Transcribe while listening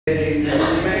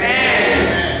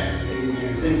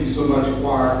so much,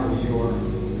 choir, for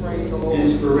your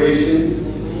inspiration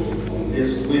on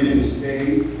this Women's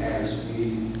Day as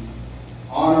we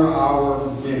honor our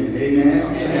women. Amen?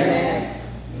 Amen.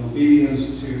 In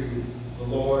obedience to the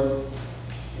Lord,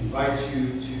 invite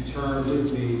you to turn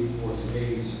with me for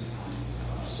today's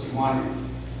sermonic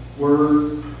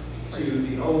word to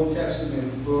the Old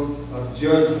Testament book of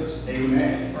Judges.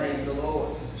 Amen. Praise the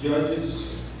Lord.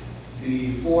 Judges,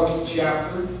 the 4th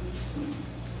chapter.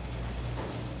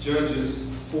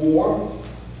 Judges 4.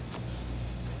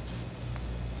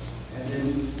 And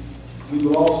then we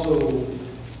will also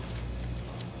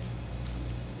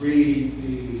read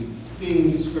the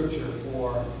theme scripture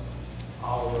for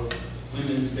our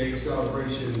Women's Day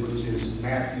celebration, which is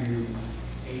Matthew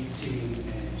 18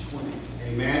 and 20.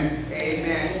 Amen?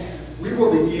 Amen. We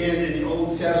will begin in the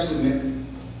Old Testament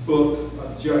book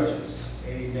of Judges.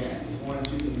 Amen. We're going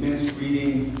to commence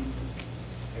reading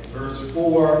at verse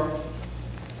 4.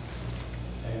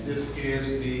 And this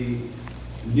is the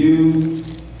New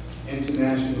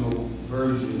International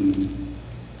Version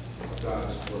of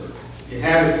God's Word. If you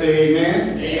have it, say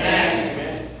amen.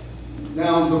 Amen.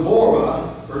 Now,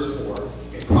 Deborah, verse 4,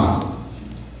 a prophet,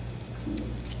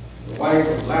 the wife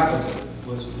of Lapidoth,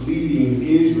 was leading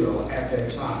Israel at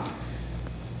that time.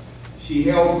 She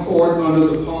held court under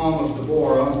the palm of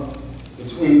Deborah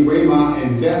between Ramah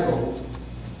and Bethel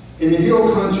in the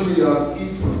hill country of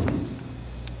Ephraim.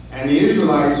 And the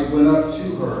Israelites went up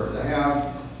to her to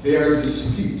have their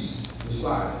disputes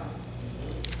decided.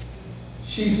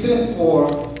 She sent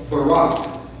for Barak,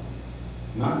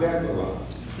 not that Barak,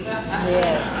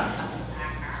 Yes.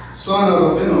 son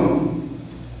of Abinoam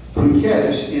from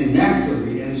Kadesh in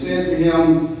Naphtali, and said to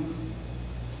him,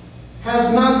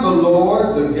 "Has not the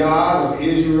Lord, the God of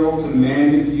Israel,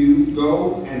 commanded you,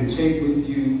 go and take with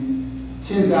you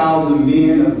 10,000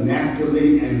 men of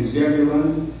Naphtali and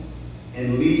Zebulun,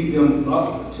 and lead them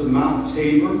up to Mount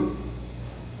Tabor?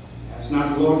 Has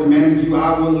not the Lord commanded you,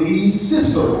 I will lead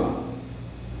Sisera,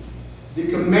 the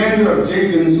commander of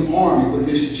Jabin's army, with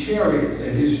his chariots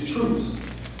and his troops,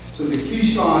 to the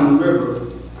Kishon River,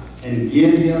 and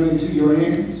give him into your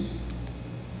hands?"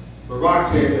 Barak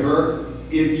said to her,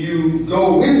 "If you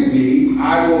go with me,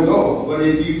 I will go. But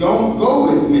if you don't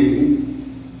go with me,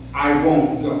 I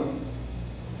won't go."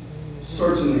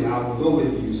 "Certainly I will go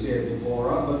with you," said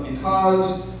Deborah, "but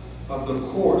because of the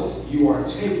course you are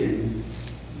taking,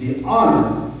 the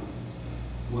honor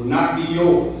will not be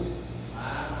yours.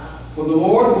 For the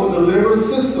Lord will deliver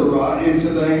Sisera into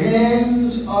the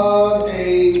hands of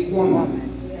a woman."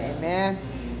 Amen.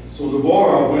 So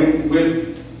Deborah went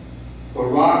with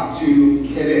Barak to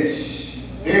Kadesh.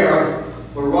 There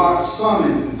Barak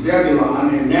summoned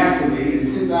Zebulun and Naphtali, and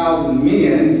 10,000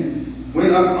 men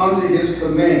went up under his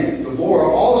command. Deborah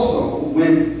also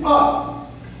went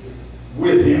up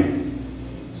with him.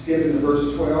 Skipping to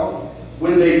verse 12.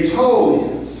 When they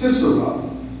told Sisera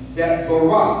that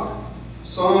Barak,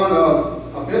 son of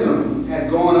Abinoam, had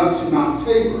gone up to Mount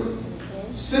Tabor,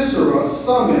 Sisera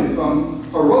summoned from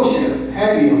Harosheth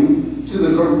Haggim to the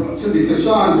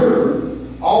Kishon River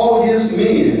all his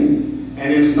men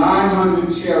and his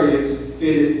 900 chariots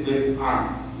fitted with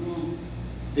iron.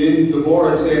 Then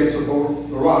Deborah said to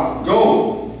Barak,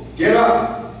 "Go, get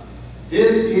up.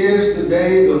 This is the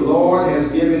day the Lord has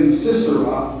given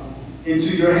Sisera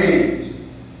into your hands.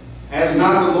 Has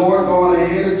not the Lord gone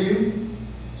ahead of you?"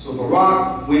 So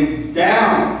Barak went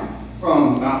down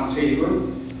from Mount Tabor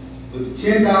with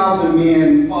 10,000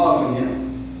 men following him.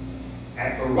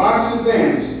 At Barak's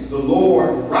advance, the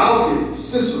Lord routed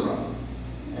Sisera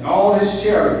and all his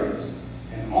chariots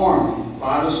and army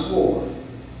by the sword.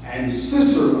 And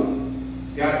Sisera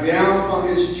got down from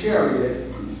his chariot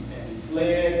and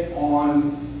fled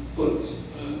on foot.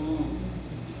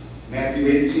 Matthew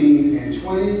 18 and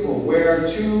 20, for where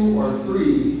 2 or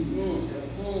 3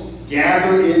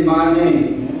 gather in my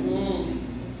name,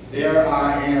 there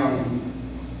I am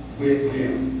with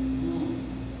them.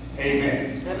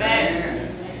 Amen. Amen.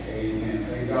 Amen.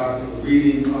 Thank God for the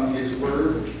reading of his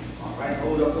word. All right,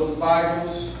 hold up those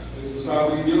Bibles. This is how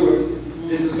we do it.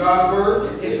 This is God's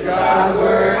word. This is God's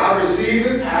word. I receive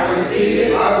it. I receive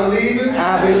it. I believe it.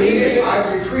 I believe it.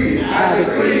 I decree it. I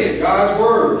decree it. God's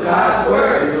word. God's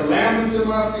word is a lamp unto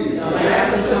my feet. A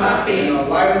lamp unto my feet. And a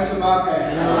light unto my path.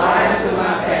 And a light unto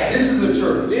my path. This is a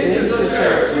church. This is a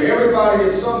church. Where everybody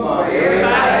is somebody. Where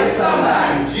everybody is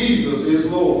somebody. And Jesus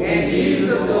is Lord. And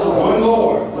Jesus is Lord. One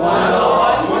Lord. One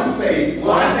Lord. One faith.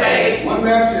 One faith. One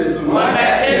baptism. One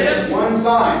baptism. One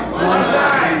sign. One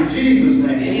sign. In Jesus'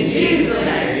 name. In Jesus'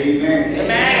 name. Amen.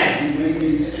 Amen. You may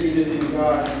be seated in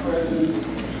God's presence.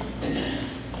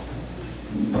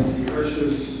 The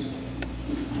ushers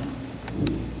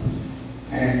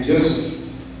And just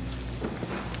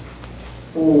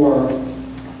for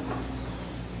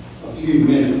a few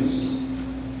minutes,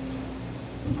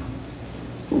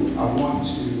 I want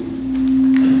to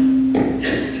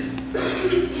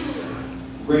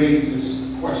raise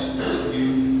this question to you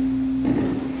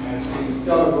as we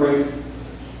celebrate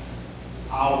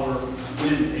our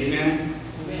women. Amen?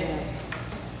 Amen.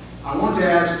 I want to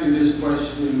ask you this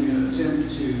question in an attempt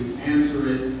to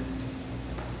answer it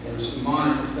in a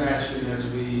shamanic fashion as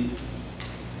we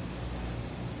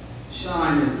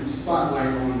shine a spotlight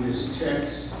on this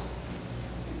text,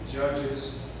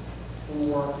 Judges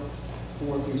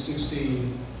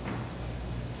 4:4-16,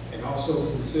 and also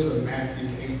consider Matthew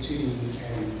 18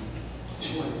 and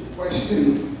 20. The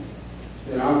question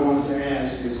that I want to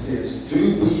ask is this: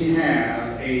 do we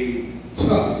have a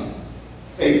tough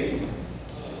faith?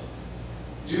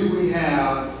 Do we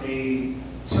have a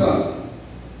tough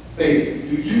faith?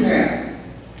 Do you have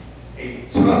a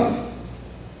tough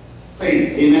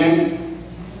faith? Amen?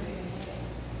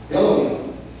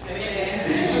 Hello.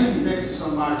 Amen. If you sit next to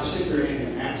somebody, shake their hand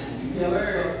and ask them, do you have a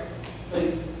tough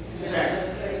faith? Exactly.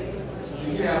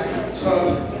 Do you have a tough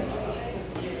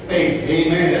faith?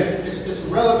 Amen. It's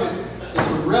relevant. It's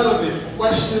a relevant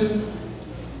question,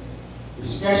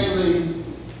 especially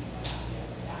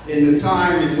in the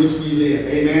time in which we live.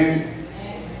 Amen.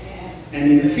 And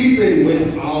in keeping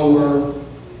with our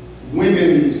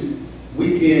Women's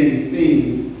Weekend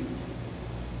theme,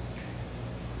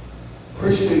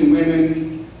 Christian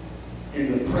women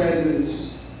in the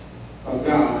presence of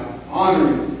God,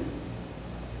 honoring,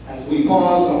 as we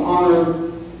pause to honor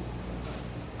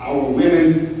our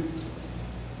women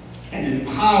and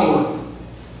empower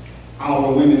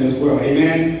our women as well.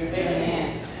 Amen?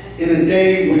 Amen. In a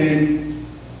day when,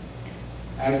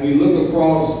 as we look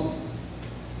across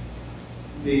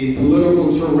the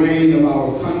political terrain of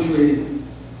our country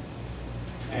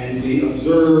and we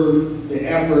observe the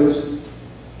efforts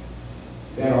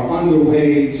that are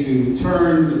underway to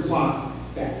turn the clock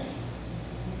back,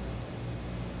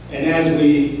 and as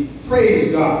we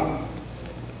praise God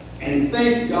and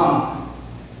thank God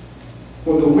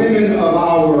for the women of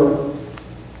our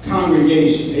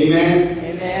congregation, amen?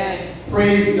 Amen.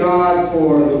 Praise God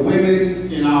for the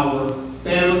women in our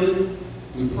family.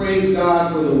 We praise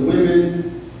God for the women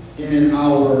in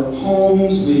our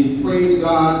homes. We praise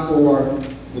God for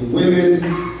the women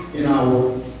in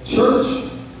our church.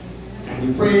 And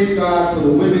we praise God for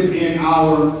the women in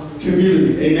our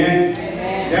community. Amen?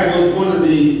 Amen. That was one of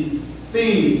the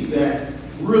themes that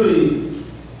really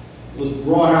was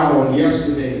brought out on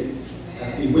yesterday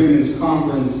at the women's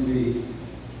conference.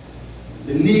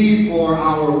 The need for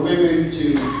our women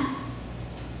to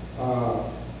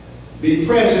be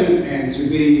present and to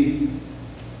be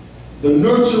the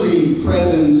nurturing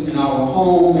presence in our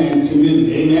home and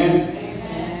community. Amen?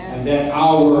 Amen. And that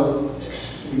our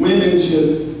women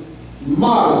should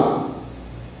model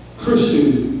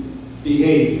Christian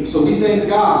behavior. So we thank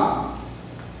God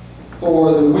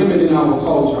for the women in our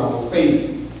culture, our faith,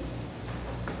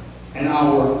 and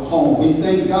our home. We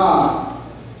thank God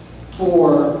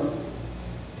for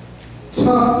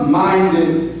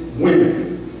tough-minded women.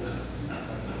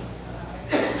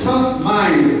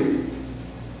 Tough-minded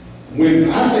women.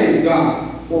 I thank God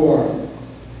for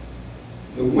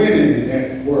the women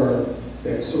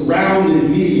that surrounded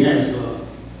me as a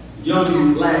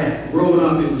young lad growing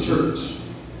up in church.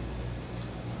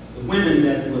 The women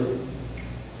that would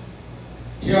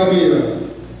tell me to,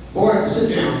 boy,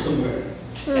 sit down somewhere.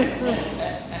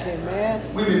 Amen.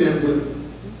 Women that would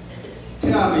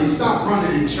tell me, stop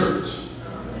running in church.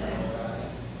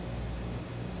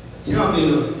 Tell me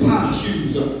to tie my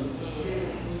shoes up.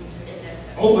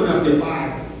 Open up your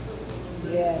Bible.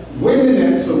 Yes. Women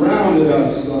that surrounded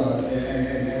us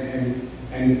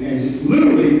and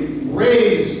literally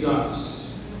raised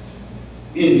us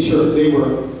in church. They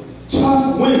were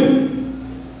tough women.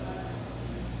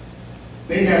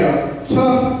 They had a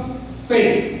tough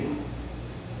faith.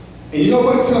 And you know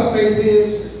what tough faith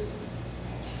is?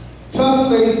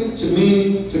 Tough faith to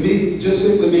me just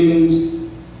simply means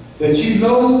that you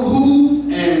know who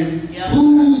and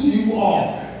whose you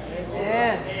are.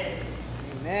 Amen.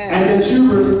 Amen. And that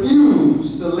you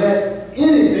refuse to let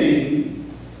anything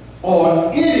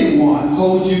or anyone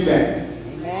hold you back.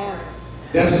 Amen.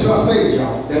 That's tough faith,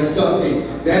 y'all. That's tough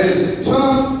faith. That is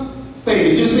tough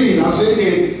faith. It just means, I'll say it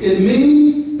again, it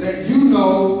means that you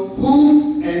know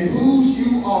who and whose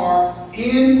you are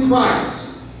in Christ.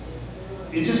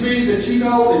 It just means that you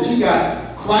know that you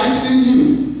got Christ in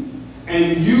you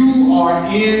and you are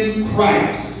in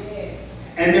Christ.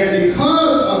 And that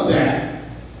because of that,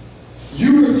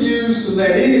 you refuse to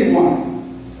let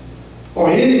anyone or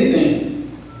anything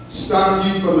stop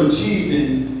you from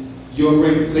achieving your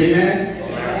greatness.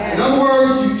 Amen? In other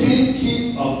words, you can't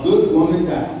keep a good woman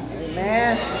down.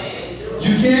 Amen.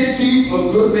 You can't keep a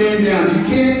good man down. You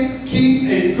can't keep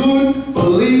a good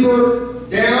believer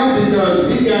down because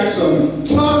we got some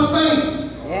tough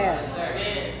faith. Yes.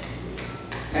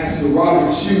 Pastor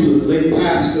Robert Schuler, the late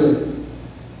pastor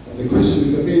of the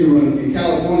Christian Cathedral in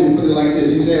California, put it like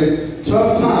this. He says,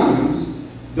 tough times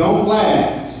don't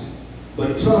last,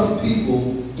 but tough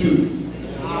people do.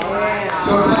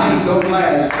 Tough times don't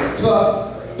last, but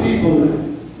tough people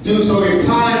do. So if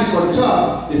times are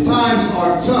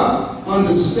tough,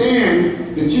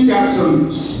 understand that you got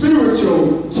some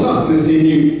spiritual toughness in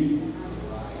you.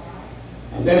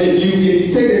 That if you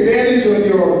take advantage of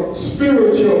your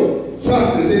spiritual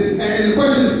toughness, and the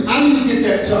question is, how do you get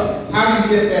that toughness? How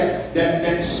do you get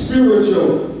that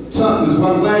spiritual toughness?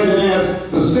 Well, I'm glad you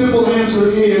asked. The simple answer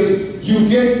is you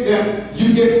get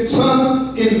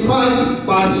tough in Christ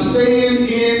by staying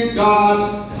in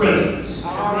God's presence.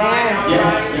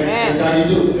 Yeah, that's how you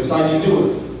do it. That's how you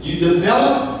do it. You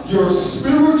develop your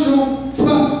spiritual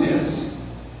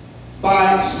toughness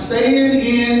by staying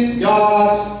in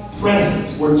God's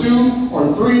presence. Where two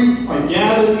or three are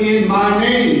gathered in my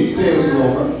name, says the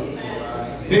Lord,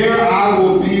 there I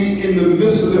will be in the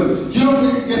midst of them.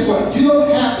 Guess what? You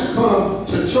don't have to come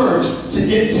to church to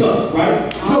get tough,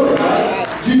 right? You know that,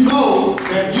 right? You know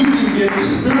that you can get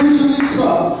spiritually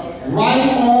tough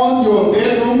right on your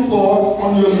bedroom floor,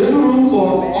 on your living room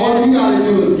floor. All you got to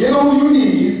do is get on your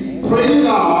knees, pray to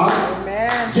God.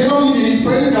 Get on your knees,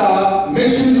 pray to God. Make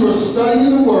sure you are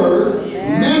studying the Word.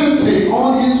 Meditate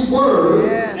on His Word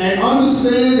and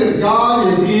understand that God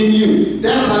is in you.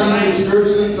 That's how you get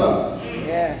spiritually tough.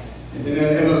 Yes. And then,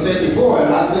 as I said before,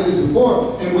 and I said this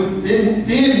before, and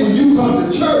then when you come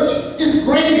to church, it's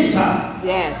gravy time.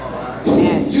 Yes.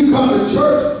 Yes. You come to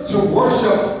church to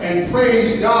worship and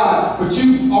praise God, but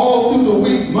you all through the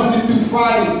week, Monday through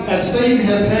Friday, as Satan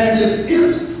has had his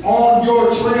imps on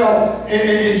your trail,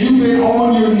 and you've been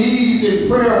on your knees in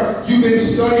prayer, you've been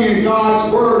studying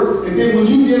God's Word, and then when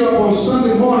you get up on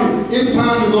Sunday morning, it's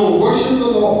time to go worship the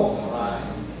Lord.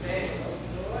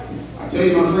 I tell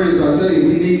you, my friends, I tell you,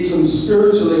 we need some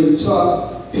spiritually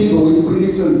tough people. We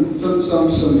need some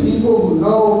people who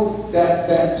know that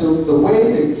the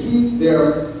way to keep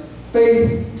their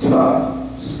faith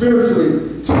tough,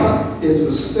 spiritually tough, is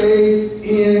to stay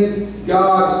in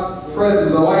God's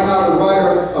presence. I like how the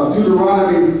writer of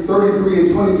Deuteronomy 33 and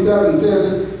 27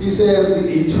 says it. He says, the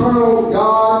eternal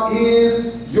God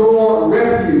is your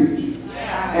refuge,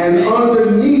 and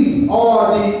underneath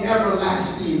are the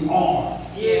everlasting arms.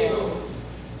 Yes.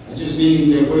 It just means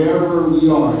that wherever we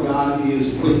are, God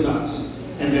is with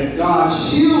us, and that God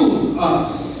shields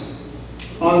us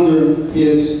under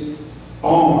His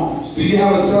arms. Do you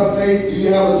have a tough faith? Do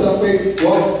you have a tough faith?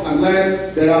 Well, I'm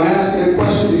glad that I'm asking that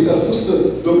question, because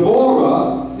Sister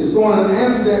Deborah is going to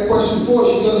answer that question for us.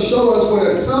 She's going to show us what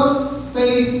a tough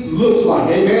faith looks like.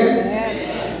 Amen?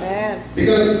 Amen.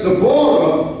 Because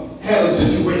Deborah had a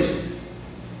situation.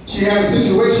 She had a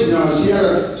situation, y'all. She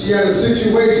had a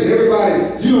situation.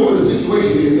 Everybody, you know what a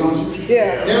situation is, don't you?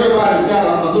 Yeah. Everybody's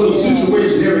got a little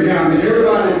situation every now and then.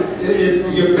 Everybody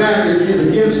your back is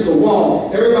against the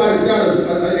wall. Everybody's got a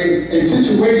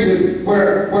situation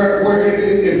where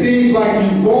it seems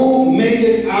like you won't make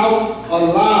it out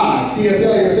alive. T.S.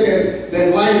 Eliot says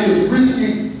that life is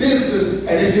risky business,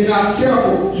 and if you're not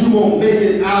careful, you won't make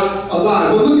it out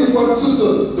alive. Well, look at what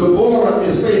Sister Deborah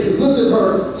is facing. Look at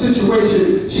her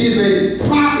situation. She's a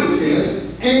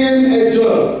prophetess and a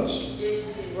judge.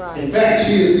 In fact,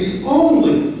 she is the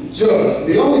only judge,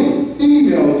 the only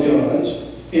female judge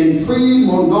in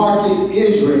pre-monarchic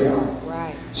Israel.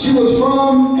 Right. She was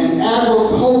from an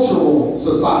agricultural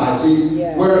society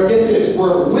where, get this,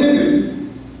 where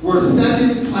women were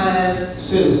second-class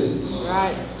citizens.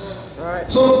 Right.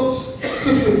 Right. So,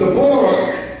 Sister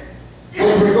Deborah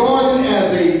was regarded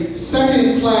as a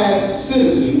second-class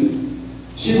citizen.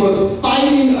 She was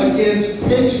fighting against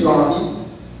patriarchy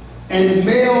and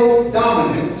male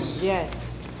dominance. Yes.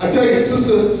 I tell you,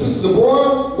 Sister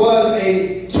Deborah was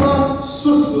a tough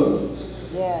sister.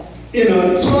 Yes. In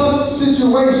a tough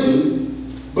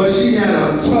situation, but she had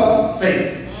a tough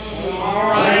faith.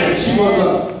 Right. She was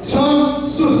a tough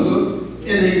sister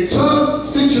in a tough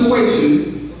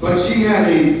situation, but she had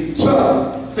a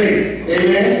tough faith.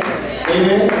 Amen?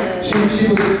 Amen?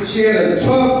 She had a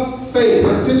tough faith.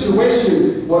 Her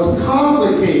situation was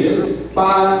complicated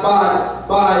by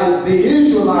the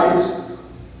Israelites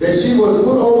that she was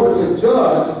put over to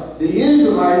judge. The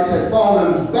Israelites had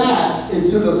fallen back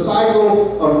into the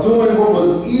cycle of doing what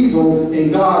was evil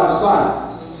in God's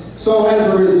sight. So as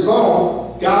a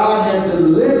result, God had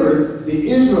delivered the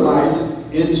Israelites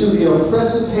into the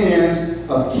oppressive hands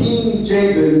of King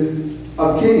Jabin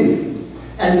of Canaan.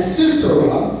 And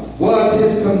Sisera was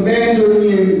his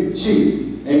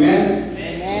commander-in-chief. Amen?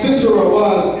 Amen. Sisera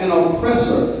was an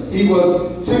oppressor. He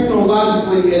was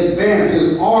technologically advanced.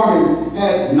 His army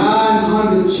had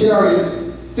 900 chariots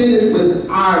fitted with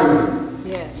iron.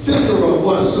 Yes. Sisera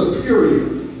was superior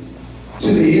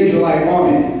to the Israelite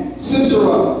army.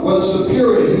 Sisera was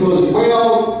superior. He was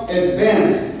well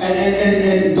advanced.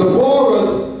 And Deborah's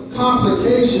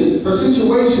complication, her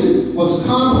situation was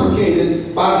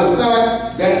complicated by the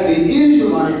fact that the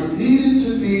Israelites needed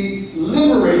to be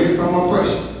liberated from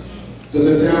oppression. Does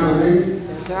that sound familiar?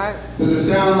 That's right. Does it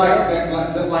sound like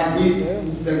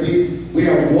we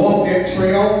have walked that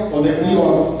trail, or that we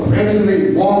are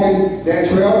presently walking that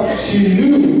trail? She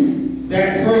knew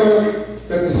that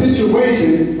the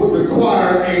situation would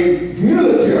require a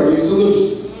military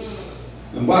solution.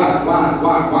 And why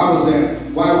was that?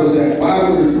 Why was that? Why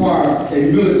would it require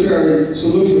a military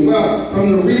solution? Well,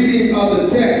 from the reading of the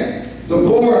text,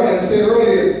 Deborah, as I said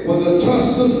earlier, was a tough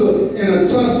sister in a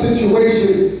tough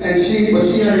situation, and she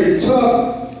had a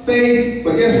tough faith.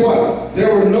 But guess what?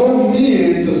 There were no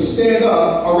men to stand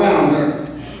up around her.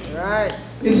 That's right.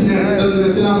 Doesn't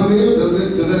it sound familiar? Does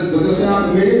it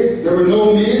sound familiar? There were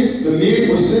no men. The men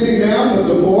were sitting down, but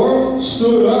Deborah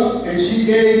stood up and she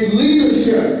gave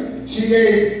leadership. She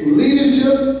gave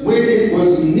leadership when it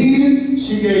was needed.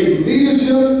 She gave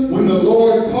leadership when the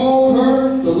Lord called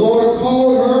her. The Lord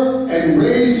called her and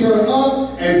raised her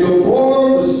up, and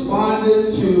Deborah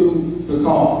responded to the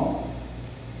call.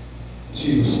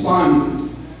 She responded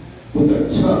with a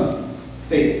tough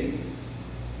faith.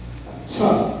 A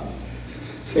tough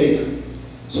faith.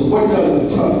 So what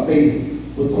does a tough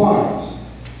faith require?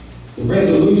 The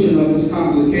resolution of this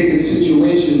complicated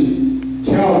situation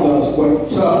tells us what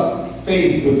tough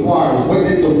faith requires. What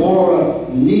did Deborah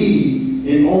need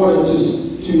in order to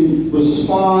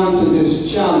respond to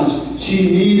this challenge?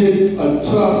 She needed a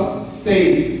tough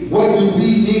faith. What do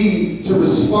we need to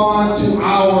respond to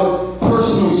our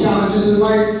personal challenges in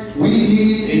life? We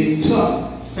need a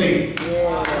tough faith.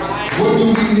 What do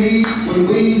we need when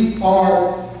we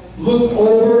are looked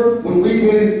over, when we've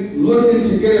been looking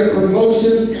to get a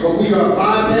promotion, but we are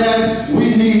bypassed?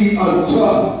 We need a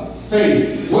tough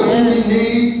faith. What do we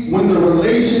need when the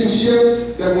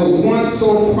relationship that was once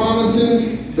so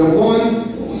promising, the one,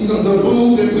 the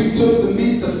boo that we took to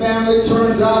meet the family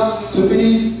turns out to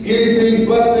be anything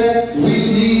but that? We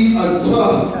need a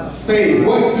tough faith.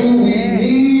 What do we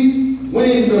need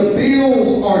when the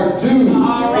bills are due,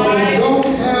 but we don't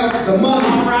have the money?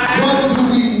 What do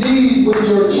we need when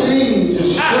your change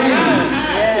is strange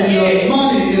and your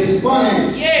money is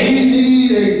funny? We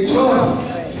need a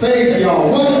tough faith,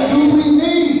 y'all. What do we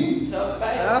need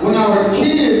when our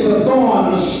kids have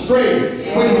gone astray?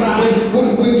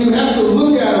 When you have to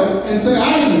look at them and say,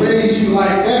 I didn't raise you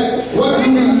like that. What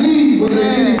do we need when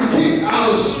they're getting kicked out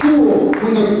of school,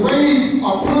 when the grades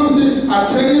are plummeted? I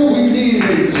tell you, we need a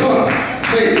tough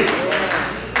faith.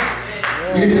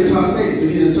 We need a tough faith. We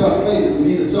need a tough faith. We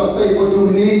need a tough faith. What do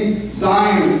we need?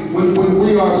 Zion, when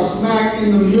we are smack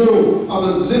in the middle of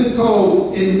a zip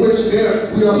code in which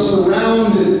we are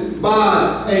surrounded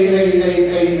by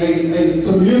a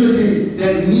community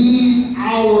that needs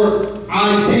our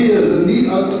ideas, a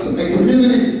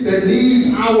community that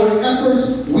needs our efforts,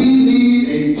 we need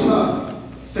a tough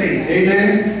faith.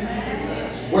 Amen?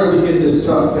 Where do we get this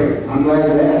tough faith? I'm glad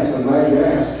you asked. I'm glad you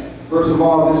asked. First of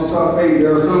all, this tough faith,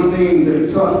 there are some things that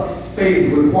tough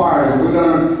faith requires. If we're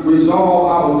going to resolve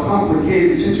our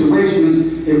complicated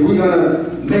situations, if we're going to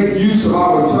make use of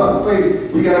our tough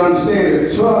faith, we got to understand that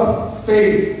tough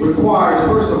faith requires,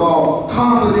 first of all,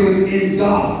 confidence in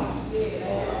God.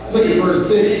 Look at verse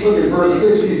 6. Look at verse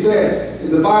 6. She said,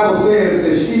 the Bible says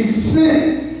that she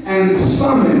sent and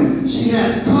summoned. She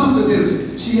had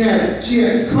confidence. She had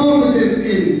confidence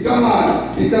in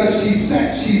God because she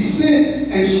sent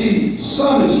and she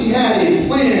summoned. She had a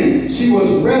plan. She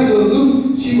was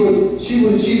resolute. She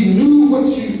knew what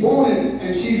she wanted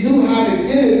and she knew how to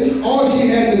get it. All she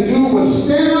had to do was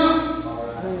stand up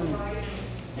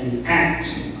and act.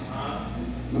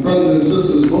 My brothers and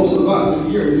sisters, most of us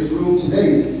here in this room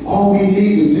today, all we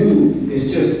need to do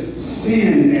is just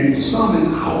sin and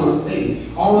summon our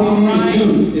faith. All we need to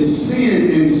do is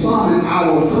sin and summon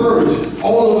our courage.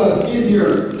 All of us in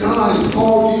here, God has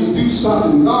called you to do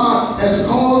something. God has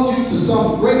called you to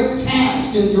some great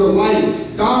task in your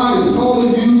life. God is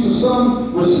calling you to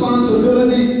some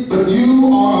responsibility, but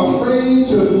you are afraid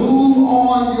to move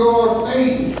on your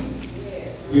faith.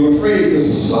 You're afraid to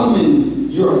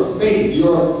summon your faith,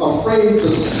 your you're afraid to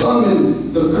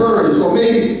summon the courage, or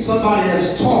maybe somebody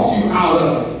has talked you out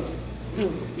of it.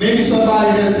 Maybe somebody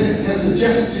has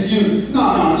suggested to you,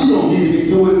 no, you don't need to be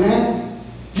doing that.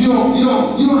 You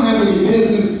don't have any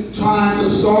business trying to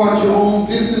start your own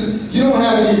business. You don't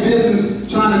have any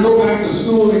business trying to go back to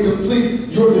school and complete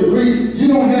your degree. You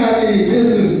don't have any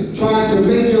business trying to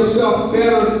make yourself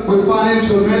better with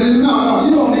financial management. No,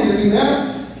 you don't need to do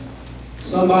that.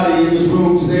 Somebody in this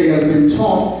room today has been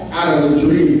talked out of a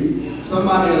dream.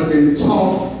 Somebody has been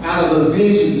talked out of a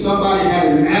vision. Somebody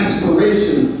had an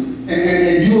aspiration.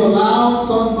 And you allowed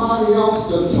somebody else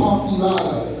to talk you out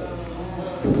of it.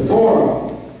 But Deborah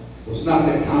was not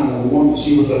that kind of a woman.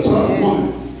 She was a tough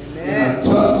woman in a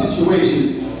tough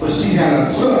situation, but she had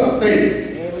a tough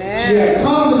faith. Amen. She had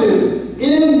confidence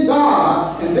in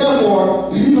God, and therefore,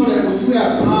 do you know that when you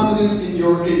have confidence in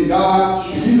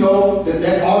God, do you know that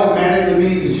that automatically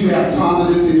means that you have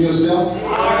confidence in yourself?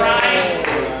 All right.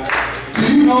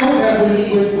 Do you know that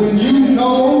when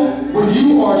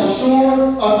you are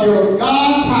sure of your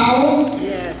God power,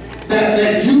 yes,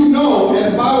 that you know,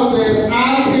 as the Bible says,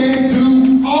 I can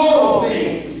do all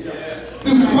things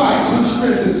through Christ who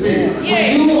strengthens me.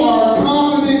 Yeah. When you are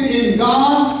confident in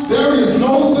God, there is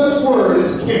no such word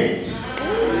as can't.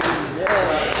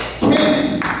 Can't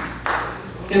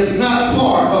is not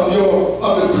part of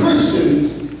the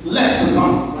Christian's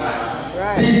lexicon.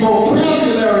 The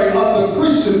vocabulary of the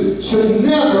Christian should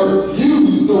never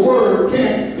use the word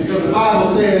can't, because the Bible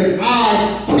says,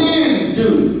 I can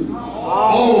do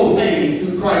all things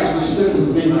through Christ who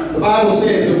strengthens me. The Bible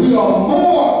says that we are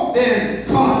more than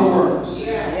conquerors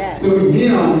through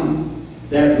Him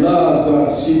that loves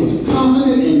us. She was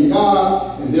confident in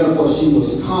God, and therefore she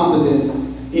was confident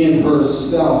in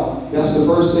herself. That's the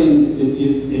first thing.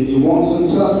 If you want some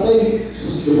tough faith,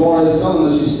 Sister Deborah is telling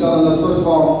us, she's telling us, first of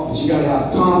all, that you got to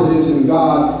have confidence in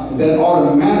God, and that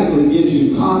automatically gives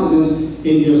you confidence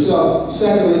in yourself.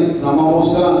 Secondly, and I'm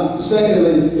almost done,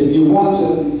 secondly, if you want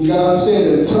to, you got to understand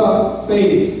that tough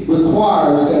faith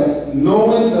requires that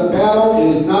knowing the battle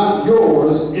is not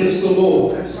yours, it's the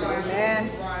Lord's.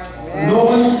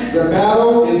 Knowing the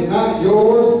battle is not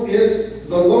yours, it's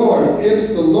the Lord.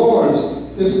 It's the Lord's.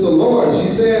 It's the Lord. She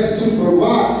says to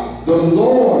Barak, the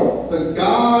Lord, the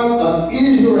God of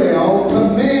Israel,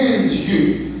 commands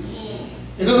you.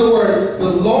 In other words, the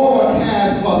Lord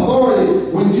has authority.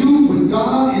 When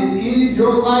God is in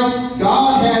your life,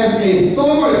 God has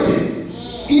authority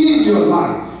in your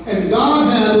life. And God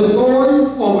has authority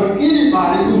over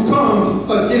anybody who comes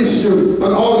against you.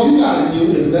 But all you got to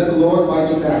do is let the Lord fight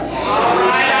your battles. All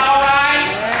right, all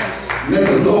right. Let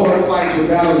the Lord fight your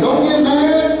battles. Don't get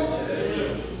mad.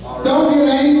 Don't get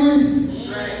angry.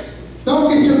 Don't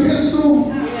get your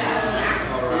pistol.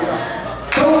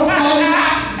 Don't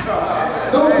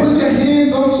fight. Don't put your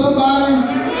hands on somebody.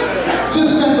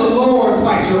 Just let the Lord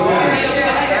fight your battle.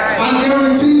 I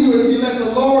guarantee you, if you let the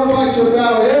Lord fight your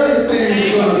battle, everything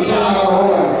is going to turn out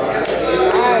all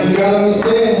right. You got to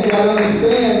understand. You got to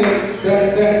understand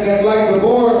that like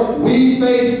Deborah, we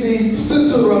face the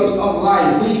Siseras of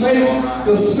life. We face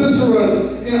the Siseras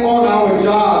on our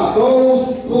jobs.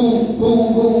 Those who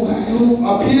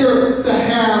appear to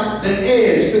have the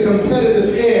edge, the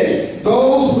competitive edge.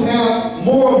 Those who have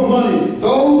more money.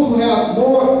 Those who have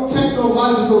more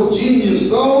technological genius.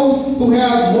 Those who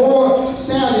have more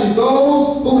savvy.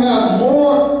 Those who have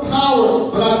more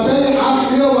power. But I tell you, I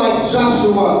feel like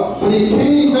Joshua, when he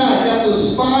came back after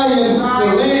spying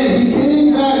the land, he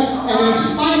came back, and in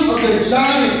spite of the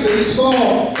giants that he saw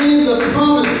in the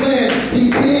promised land, he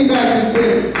came back and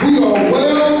said, we are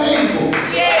well able.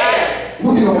 Yes.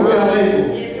 We are well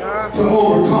able to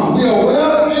overcome. We are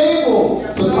well able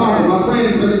to conquer. My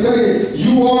friends, let me tell you,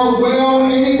 you are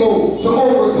well able to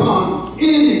overcome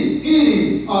any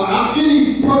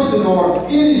person or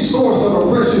any source of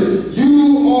oppression.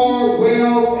 You are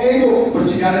well able,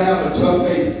 but you got to have a tough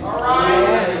faith. All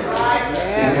right.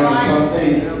 You have a tough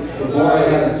faith. Deborah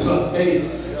had a tough faith.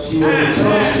 She was a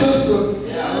tough sister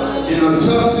in a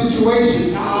tough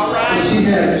situation, and she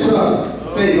had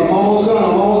tough faith. I'm almost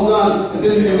done. And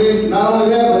then not only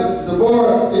that, but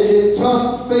Deborah,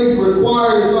 tough faith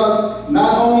requires us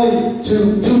not only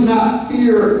to do not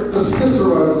fear the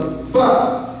Siseras,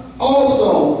 but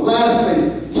also, lastly,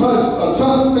 a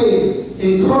tough faith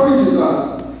encourages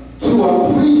us to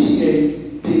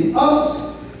appreciate the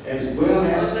ups as well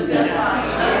as the downs.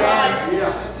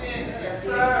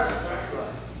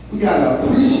 We got to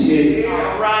appreciate the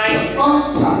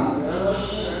up time,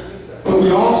 but we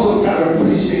also got to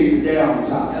appreciate the down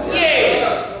time.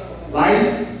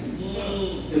 Life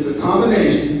is a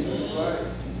combination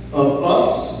of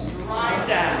ups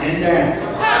and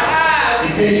downs.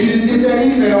 It case you didn't get that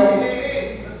email,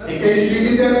 in case you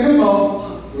didn't get that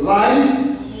memo, life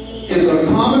is a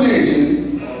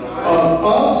combination of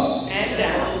ups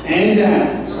and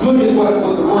downs. Look at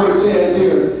what the word says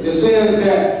here. It says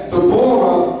that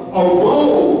Deborah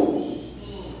arose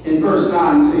in verse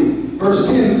 9c. Verse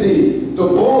 10c,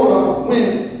 Deborah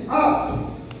went up.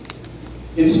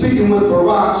 In speaking with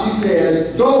Barak, she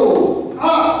says, go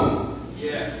up.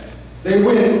 Yeah. They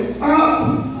went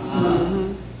up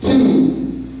to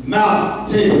Mount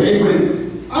Tabor. They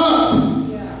went up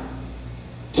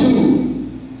to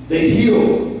the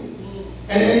hill.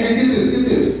 And get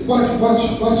this. Watch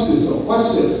this though.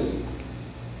 Watch this.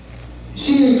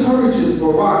 She encourages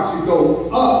Barak to go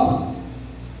up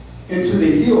into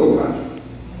the hill country.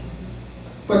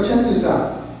 But check this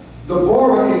out.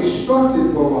 Deborah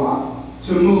instructed Barak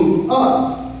to move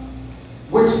up,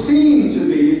 which seemed to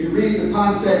be, if you read the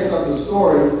context of the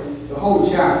story, the whole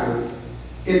chapter,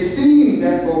 it seemed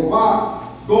that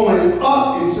Barak going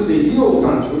up into the hill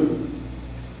country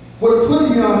would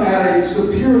put him at a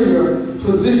superior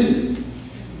position,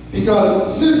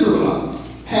 because Sisera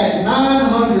had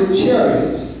 900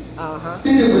 chariots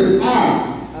fitted with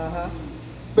iron.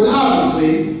 But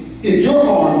obviously, if your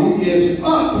army is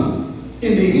up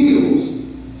in the hills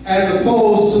as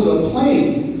opposed to the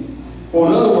plain, or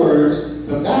in other words,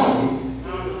 the valley,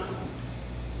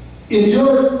 if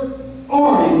your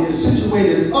army is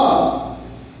situated up,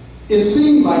 it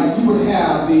seemed like you would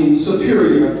have the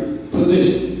superior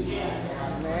position.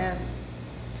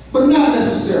 But not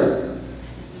necessarily.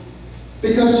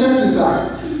 Because check this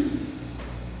out.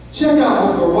 Check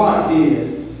out what Barak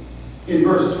did in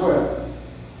verse 12.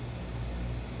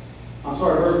 I'm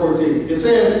sorry, verse 14. It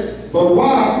says,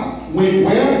 Barak went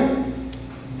where?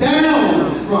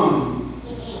 Down from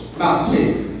Mount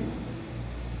Tabor.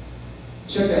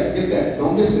 Check that, get that.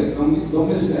 Don't miss it. Don't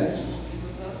miss that.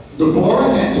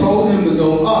 Deborah had told him to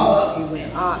go up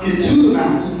into the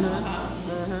mountain.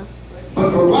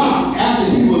 But Barak, after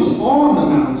he was on the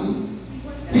mountain,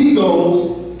 he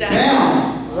goes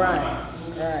down.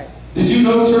 Right. Did you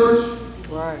know, church?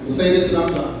 Right. Let me say this and I'm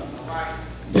done.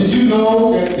 Did you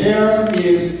know that there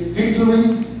is victory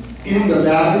in the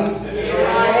valley?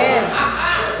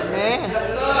 Amen.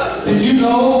 Did you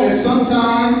know that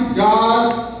sometimes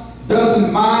God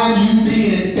doesn't mind you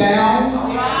being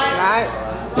down? That's right.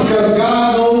 Because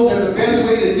God knows that the best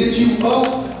way to get you up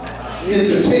is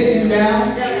to take you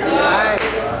down. Right.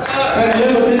 Have you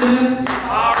ever been there?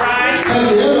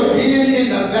 Have you ever been in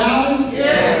the valley?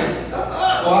 Yes.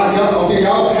 Okay,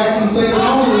 y'all acting St.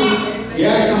 Holiness. You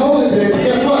acting holy today, but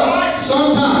guess what?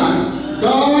 Sometimes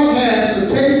God has to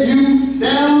take you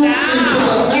down into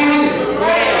the valley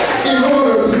in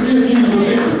order to give you the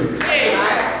victory.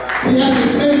 He has to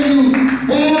take you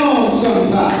down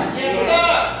sometimes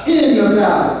in the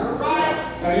valley.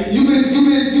 You've been,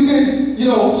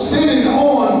 sitting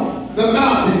on the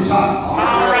mountaintop.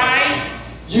 All right.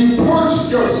 You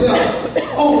perched yourself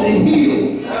on the hill,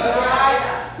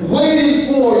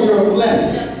 waiting for your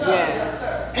blessing. Yes.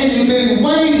 And you've been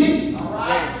waiting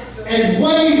and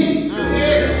waiting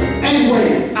and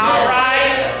waiting. All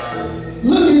right.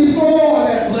 Looking for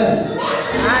that blessing.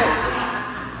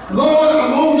 Lord,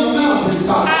 I'm on the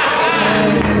mountaintop.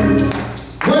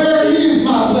 Where is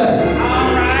my blessing?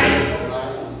 All right.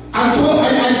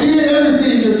 I did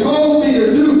everything you told me to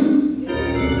do.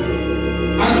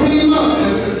 I came up,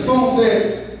 as the song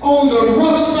said, on the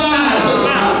rough side of the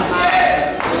mountain.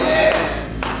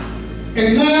 And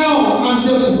now I'm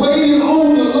just waiting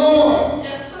on the Lord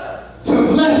to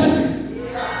bless me.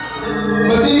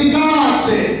 But then God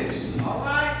says,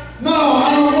 no,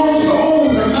 I don't want you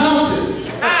on the mountain.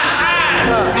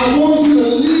 I want you to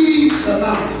leave the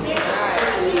mountain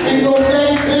and go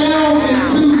back down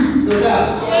into the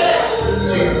valley.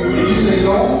 And you say,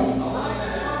 God,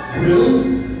 really?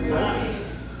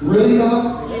 Really,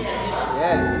 God?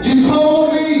 Yes. You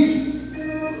told me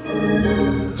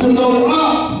to go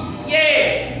up.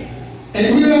 Yes. And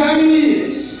here I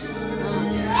is.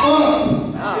 Up.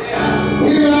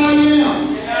 Here I am.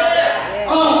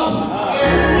 Up.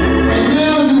 And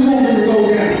now you want me to go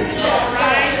down.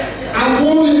 I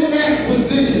wanted that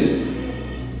position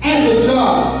at the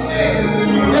job.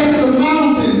 That's the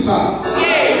mountaintop.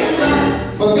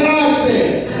 But God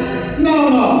says, no.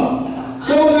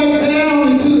 Go back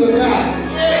down into the valley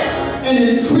and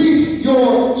increase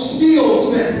your skill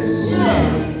sets.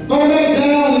 Go back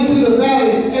down into the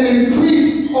valley and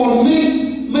increase or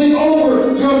make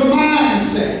over your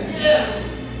mindset.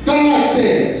 God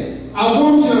says, I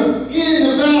want you in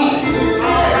the valley.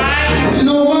 But you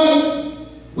know what?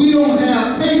 We don't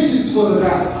have patience for the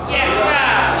valley.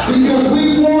 Because we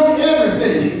want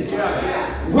everything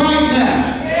right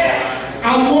now.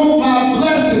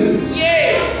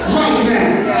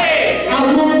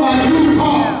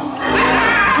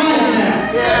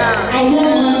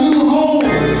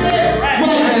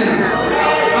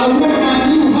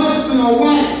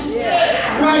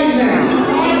 right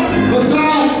now. But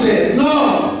God said,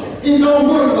 no, it don't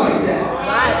work like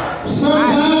that.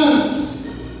 Sometimes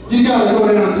you got to go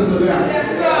down to the valley.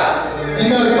 You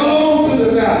got to go to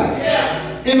the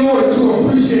valley in order to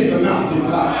appreciate the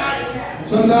mountaintop.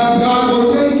 Sometimes God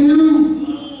will take you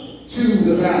to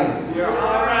the valley.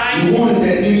 You wanted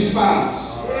that new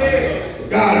spouse.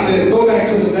 God says, go back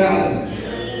to the valley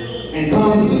and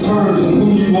come to terms with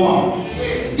who you are.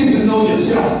 Get to know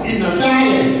yourself in the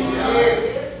valley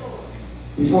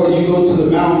before you go to the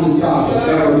mountaintop of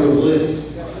marital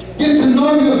bliss. Get to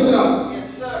know yourself.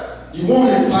 You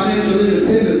wanted financial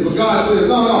independence, but God says,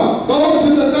 no, go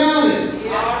to the valley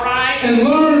and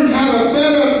learn how to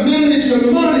better manage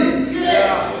your money.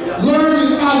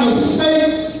 Learn our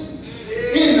mistakes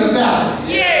in the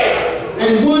valley.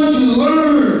 And once you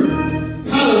learn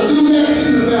how to do that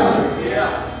in the valley,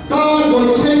 God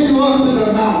will take you up to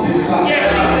the mountaintop.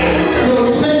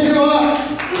 He'll take you up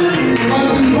like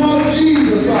he brought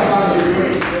Jesus up out of the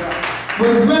grave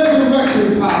with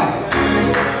resurrection power.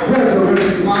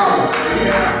 Resurrection power.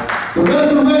 The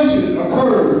resurrection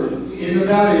occurred in the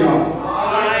valley,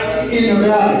 y'all. In the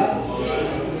valley.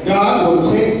 God will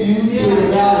take you to the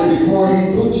valley before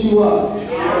he puts you up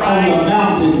on the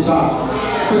mountaintop.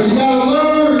 But you got to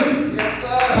learn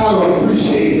how to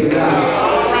appreciate the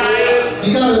valley.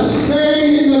 You got to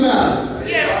stay in the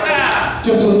valley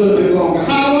just a little bit longer.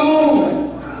 How long?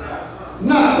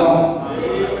 Not long.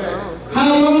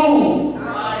 How long,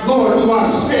 Lord, do I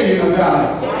stay in the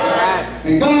valley?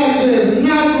 And God says,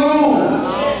 not long,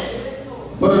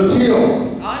 but until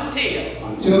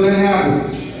that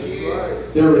happens.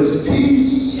 There is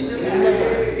peace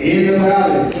in the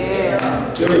valley.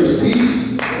 There is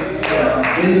peace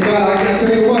in the valley. I can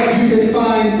tell you what, you can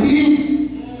find peace,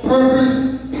 purpose,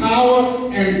 power,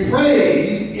 and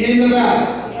praise in the valley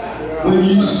when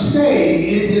you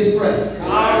stay in his presence.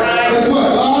 Guess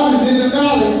what? God is in the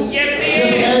valley just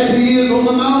as he is on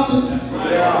the mountain.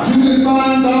 You can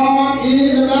find God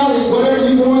in the valley, whatever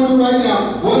you're going through right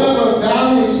now, whatever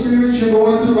valley experience you're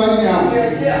going through right now,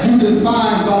 you can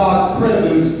find God's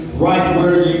presence right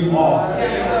where you are.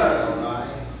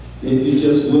 If you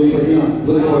just look for him,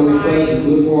 look for his presence,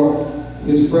 look for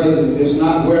his presence. It's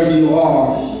not where you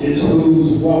are, it's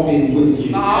who's walking with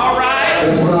you.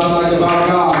 That's what I like about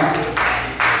God.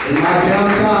 In my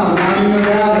downtown, when I'm in the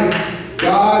valley,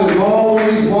 God is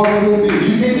always walking with me.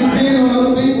 You can't depend on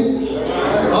other people.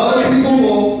 Other people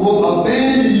will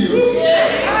abandon you. If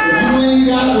you ain't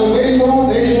got what they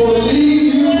want, they will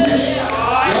leave you.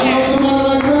 Y'all know somebody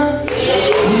like that?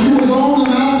 When you was on the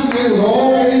mountain, they was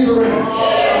always around.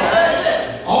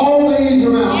 Always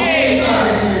around. Always got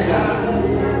their hand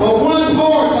down. But once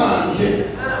more times hit,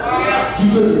 you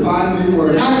couldn't find them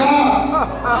anywhere. Not God.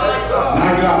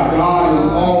 Not God. God is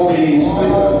always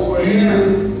with us, even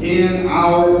in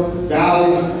our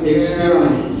valley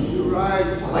experience. I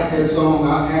like that song,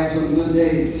 I've had some good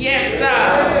days.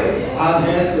 I've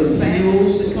had some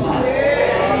hills to climb.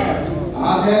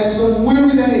 I've had some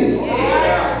weary days.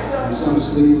 And some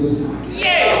sleepless nights.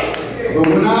 But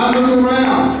when I look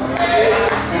around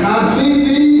and I think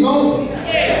things over,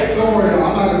 don't worry, I'm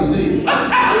not going to see you. I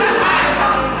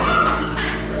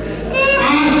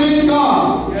thank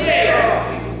God.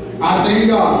 I thank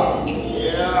God. He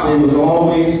was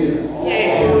always there.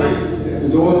 The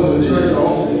doors of the church are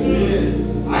open.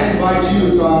 I invite you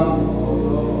to come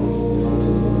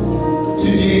to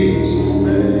Jesus.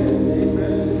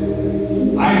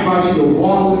 I invite you to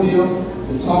walk with him,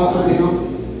 to talk with him,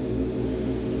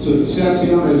 to accept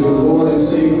him as your Lord and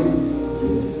Savior.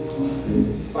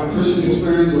 By Christian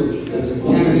experience, or as a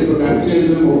candidate for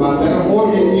baptism, or by that, or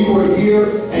if you are here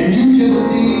and you just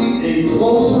need a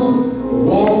closer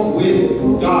walk with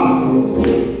God.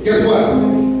 Guess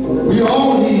what?